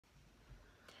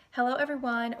Hello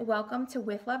everyone, welcome to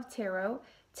With Love Tarot.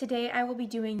 Today I will be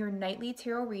doing your nightly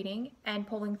tarot reading and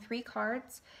pulling 3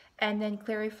 cards and then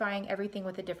clarifying everything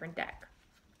with a different deck.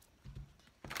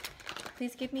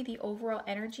 Please give me the overall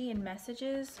energy and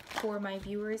messages for my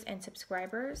viewers and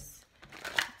subscribers.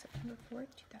 September 4th,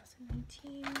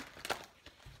 2019.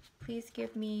 Please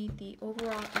give me the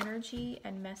overall energy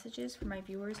and messages for my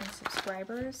viewers and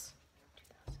subscribers.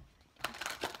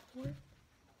 2019.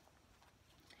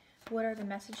 What are the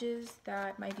messages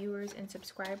that my viewers and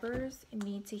subscribers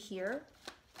need to hear?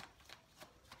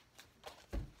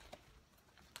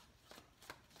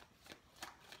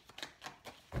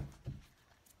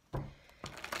 And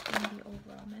the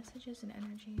overall messages and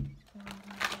energies for my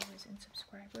viewers and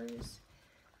subscribers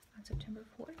on September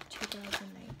 4th,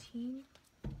 2019.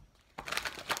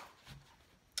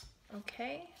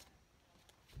 Okay.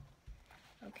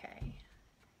 Okay.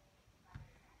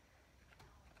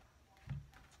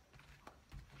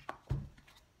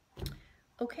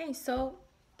 Okay, so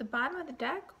the bottom of the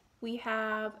deck, we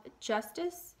have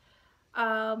Justice.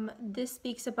 This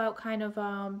speaks about kind of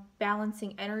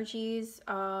balancing energies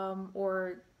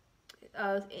or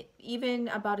even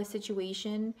about a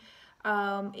situation.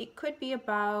 It could be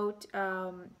about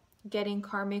getting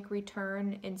karmic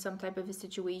return in some type of a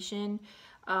situation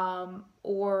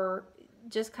or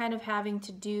just kind of having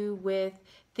to do with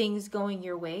things going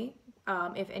your way.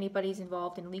 If anybody's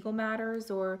involved in legal matters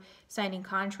or signing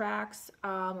contracts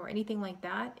or anything like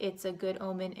that, it's a good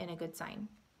omen and a good sign.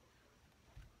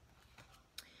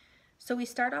 So we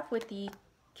start off with the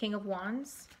King of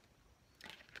Wands,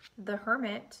 the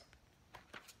Hermit,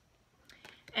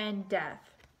 and Death.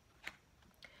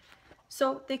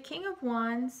 So the King of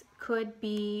Wands could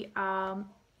be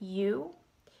you.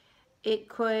 It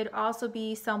could also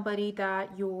be somebody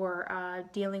that you're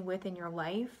dealing with in your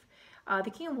life. The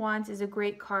King of Wands is a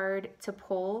great card to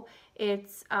pull.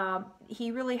 It's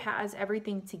he really has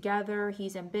everything together.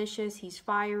 He's ambitious, he's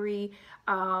fiery.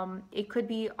 It could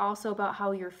be also about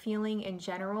how you're feeling in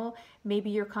general. Maybe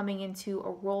you're coming into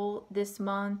a role this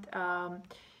month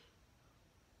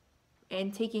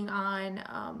and taking on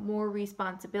more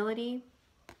responsibility.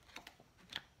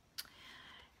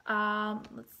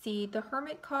 Let's see, the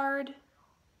Hermit card.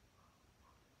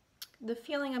 The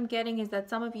feeling I'm getting is that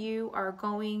some of you are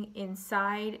going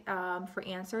inside for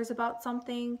answers about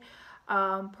something.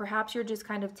 Perhaps you're just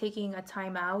kind of taking a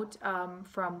time out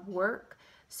from work,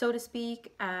 so to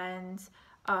speak, and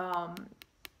I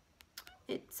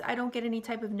don't get any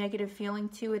type of negative feeling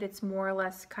to it. It's more or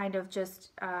less kind of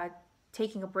just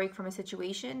taking a break from a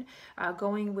situation,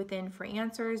 going within for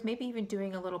answers, maybe even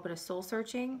doing a little bit of soul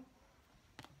searching.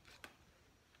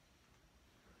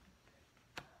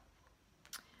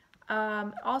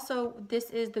 Also, this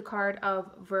is the card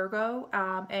of Virgo,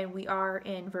 and we are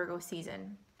in Virgo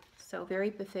season, so very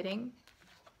befitting.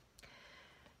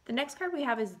 The next card we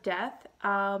have is Death.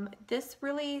 This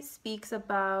really speaks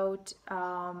about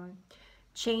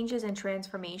changes and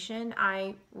transformation.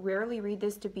 I rarely read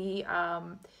this to be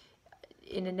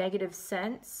in a negative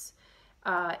sense.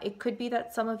 It could be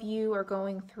that some of you are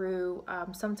going through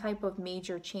some type of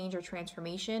major change or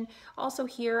transformation. Also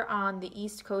here on the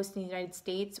East Coast in the United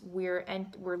States, we're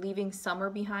leaving summer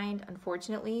behind,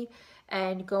 unfortunately,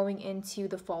 and going into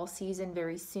the fall season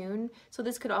very soon. So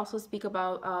this could also speak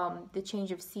about the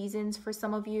change of seasons for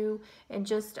some of you and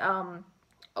just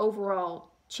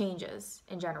overall changes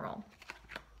in general.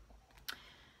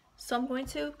 So I'm going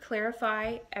to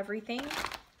clarify everything.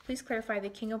 Please clarify the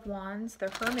King of Wands, the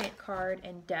Hermit card,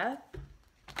 and Death.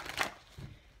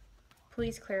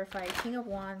 Please clarify King of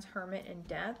Wands, Hermit, and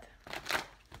Death.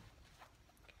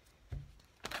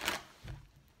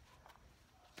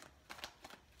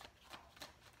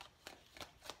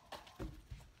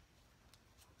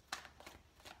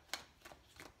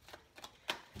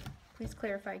 Please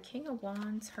clarify King of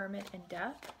Wands, Hermit, and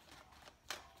Death.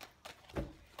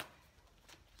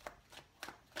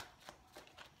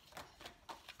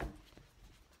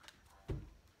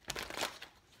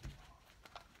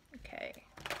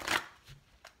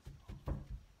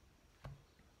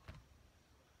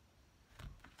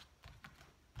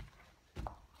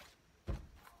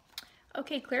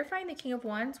 Okay, clarifying the King of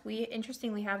Wands, we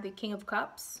interestingly have the King of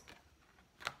Cups.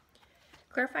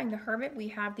 Clarifying the Hermit, we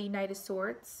have the Knight of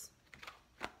Swords.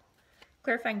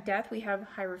 Clarifying Death, we have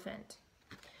Hierophant.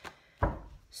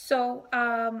 So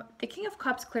the King of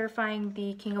Cups clarifying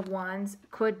the King of Wands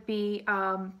could be,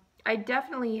 I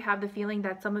definitely have the feeling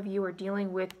that some of you are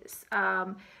dealing with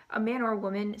a man or a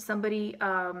woman, somebody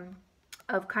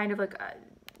of kind of like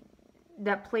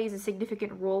that plays a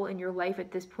significant role in your life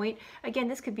at this point. Again,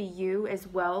 this could be you as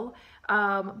well,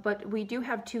 but we do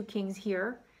have 2 kings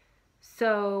here.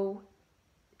 So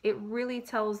it really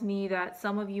tells me that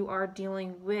some of you are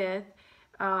dealing with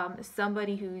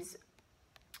somebody who's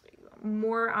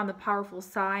more on the powerful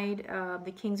side.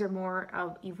 The kings are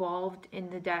more evolved in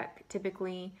the deck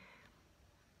typically.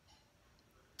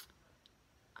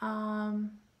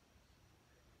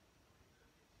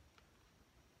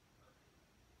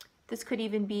 This could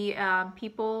even be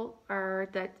people or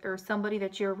somebody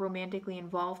that you're romantically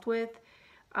involved with,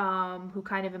 who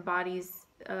kind of embodies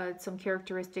some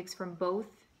characteristics from both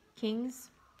kings.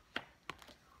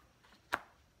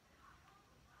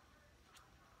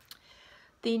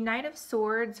 The Knight of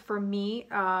Swords for me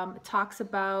talks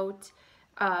about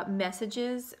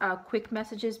messages, quick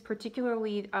messages,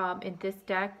 particularly in this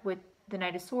deck with the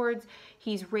Knight of Swords.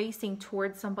 He's racing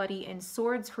towards somebody, and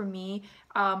swords for me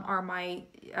are my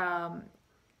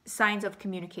signs of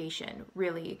communication,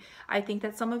 really. I think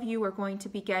that some of you are going to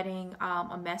be getting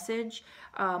a message,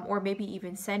 or maybe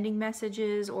even sending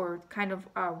messages, or kind of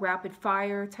rapid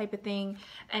fire type of thing.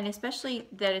 And especially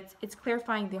that it's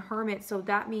clarifying the Hermit, so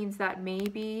that means that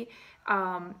maybe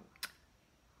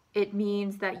it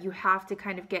means that you have to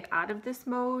kind of get out of this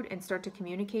mode and start to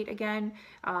communicate again,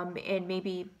 and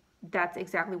maybe that's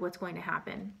exactly what's going to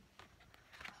happen.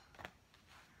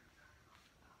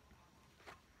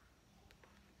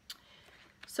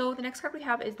 So the next card we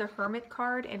have is the Hermit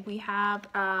card, and we have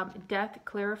Death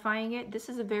clarifying it. This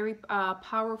is a very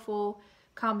powerful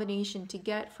combination to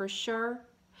get for sure.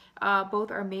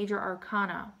 Both are major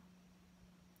arcana.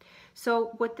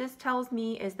 So what this tells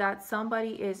me is that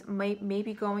somebody is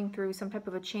maybe going through some type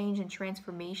of a change and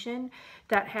transformation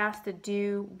that has to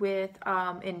do with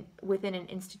within an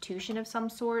institution of some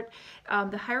sort.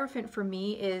 The Hierophant for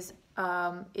me is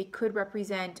it could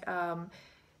represent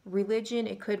religion,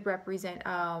 it could represent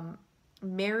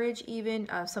marriage, even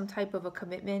some type of a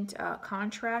commitment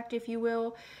contract, if you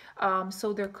will.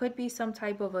 So there could be some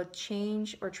type of a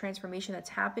change or transformation that's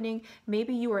happening.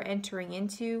 Maybe you are entering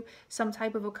into some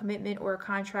type of a commitment or a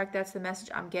contract. That's the message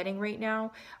I'm getting right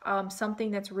now. Something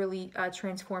that's really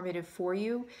transformative for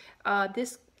you.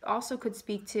 This also could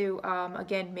speak to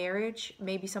again, marriage.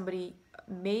 Maybe some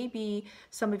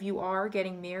of you are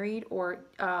getting married or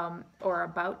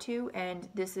about to, and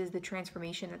this is the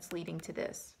transformation that's leading to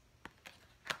this.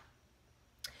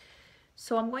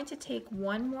 So I'm going to take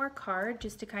one more card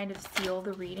just to kind of seal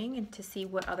the reading and to see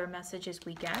what other messages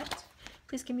we get.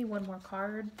 Please give me one more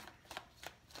card.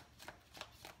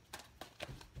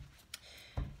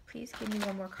 Please give me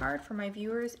one more card for my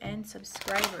viewers and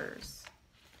subscribers.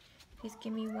 Please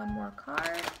give me one more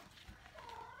card.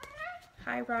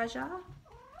 Hi, Raja.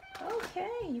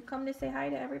 Okay, you come to say hi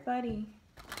to everybody.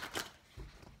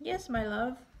 Yes, my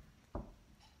love.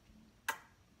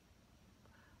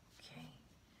 Okay.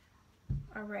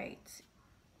 All right.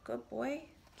 Good boy.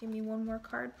 Give me one more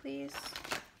card, please.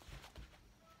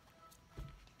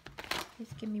 Please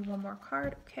give me one more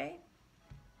card. Okay.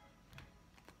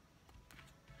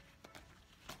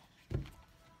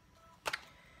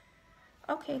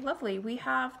 Okay, lovely. We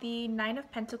have the Nine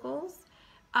of Pentacles.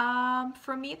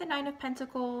 For me, the Nine of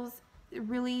Pentacles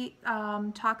really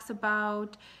talks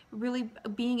about really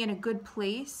being in a good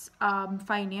place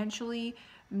financially,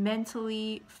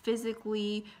 mentally,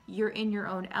 physically. You're in your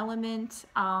own element.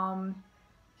 I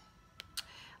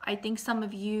think some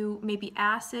of you, maybe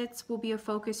assets will be a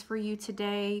focus for you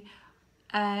today.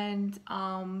 And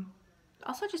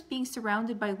also just being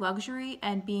surrounded by luxury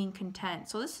and being content.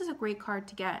 So this is a great card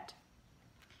to get.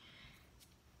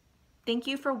 Thank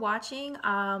you for watching.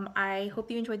 I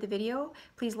hope you enjoyed the video.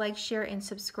 Please like, share, and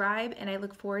subscribe, and I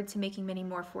look forward to making many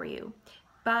more for you.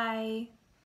 Bye.